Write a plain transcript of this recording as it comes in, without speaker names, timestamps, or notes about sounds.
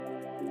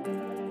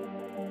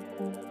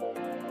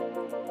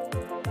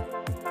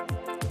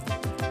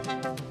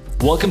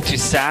Welcome to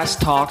SaaS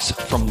Talks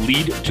from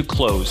Lead to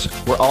Close,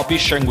 where I'll be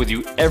sharing with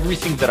you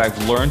everything that I've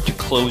learned to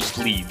close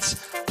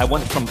leads. I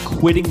went from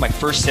quitting my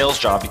first sales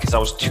job because I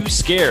was too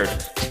scared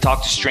to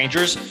talk to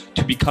strangers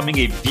to becoming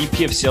a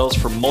VP of sales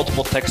for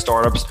multiple tech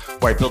startups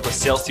where I built a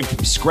sales team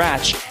from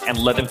scratch and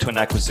led them to an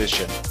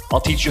acquisition.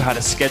 I'll teach you how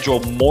to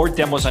schedule more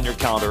demos on your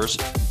calendars,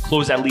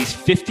 close at least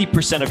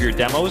 50% of your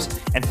demos,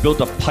 and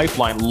build a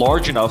pipeline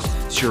large enough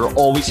so you're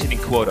always hitting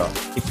quota.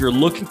 If you're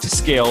looking to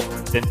scale,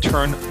 then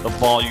turn the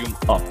volume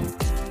up.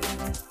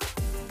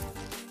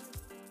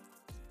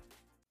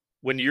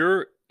 When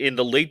you're in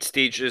the late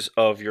stages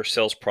of your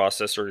sales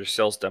process or your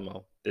sales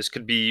demo, this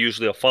could be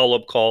usually a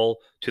follow-up call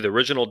to the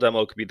original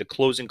demo. It could be the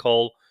closing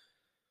call.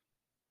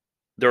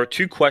 There are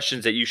two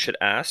questions that you should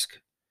ask,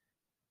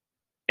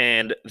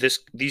 and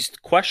these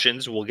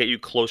questions will get you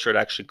closer to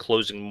actually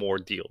closing more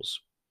deals.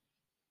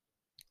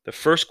 The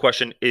first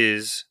question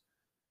is,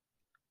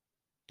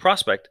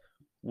 prospect,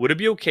 would it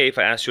be okay if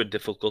I asked you a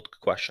difficult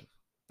question?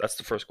 That's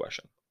the first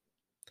question.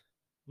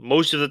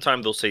 Most of the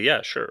time they'll say,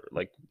 yeah, sure.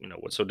 Like,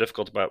 what's so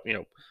difficult about,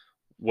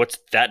 what's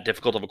that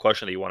difficult of a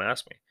question that you want to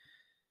ask me?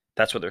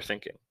 That's what they're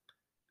thinking.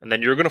 And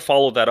then you're going to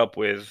follow that up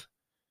with,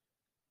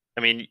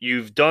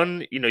 you've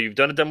done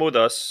a demo with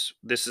us.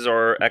 This is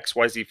our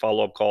XYZ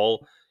follow-up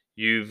call.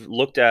 You've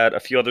looked at a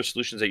few other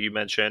solutions that you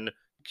mentioned.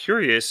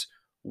 Curious,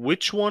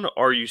 which one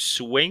are you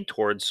swaying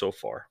towards so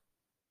far?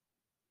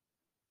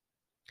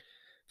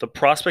 The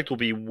prospect will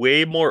be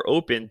way more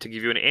open to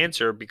give you an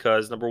answer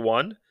because, number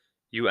one,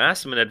 you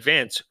asked them in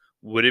advance,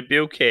 would it be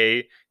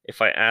okay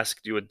if I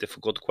asked you a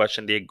difficult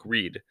question? They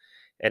agreed.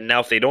 And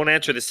now if they don't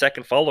answer the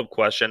second follow-up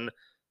question,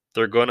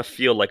 they're going to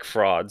feel like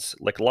frauds,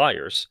 like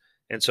liars.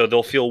 And so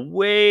they'll feel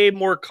way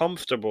more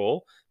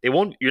comfortable.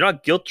 You're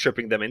not guilt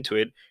tripping them into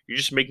it. You're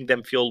just making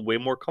them feel way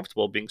more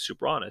comfortable being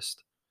super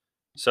honest.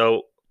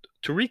 So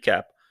to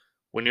recap,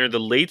 when you're in the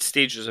late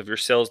stages of your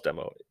sales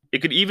demo, it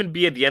could even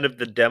be at the end of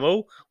the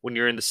demo when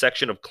you're in the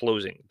section of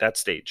closing, that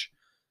stage.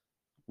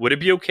 Would it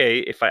be okay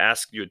if I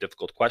ask you a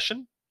difficult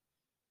question?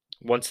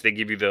 Once they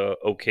give you the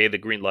okay, the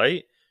green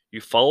light, you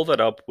follow that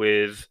up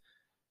with,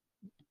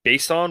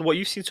 based on what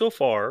you've seen so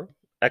far,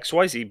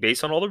 XYZ,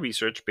 based on all the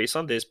research, based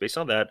on this, based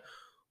on that,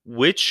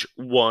 which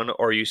one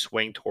are you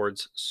swaying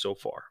towards so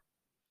far?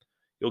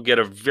 You'll get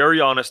a very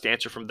honest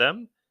answer from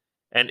them.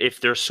 And if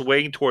they're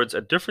swaying towards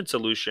a different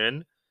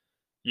solution,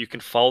 you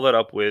can follow that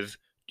up with,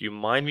 do you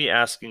mind me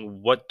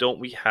asking what don't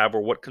we have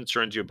or what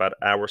concerns you about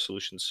our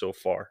solutions so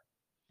far?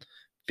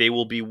 They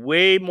will be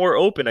way more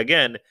open,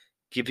 again,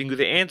 giving you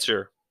the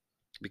answer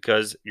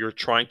because you're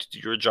trying to do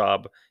your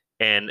job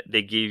and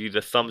they gave you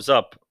the thumbs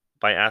up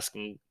by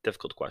asking a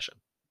difficult question.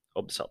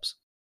 Hope this helps.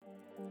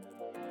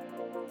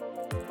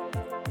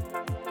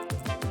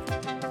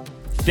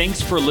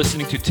 Thanks for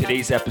listening to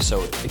today's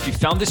episode. If you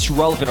found this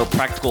relevant or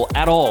practical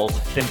at all,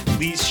 then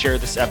please share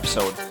this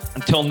episode.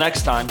 Until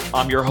next time,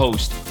 I'm your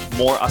host,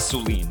 Mor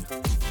Asulin.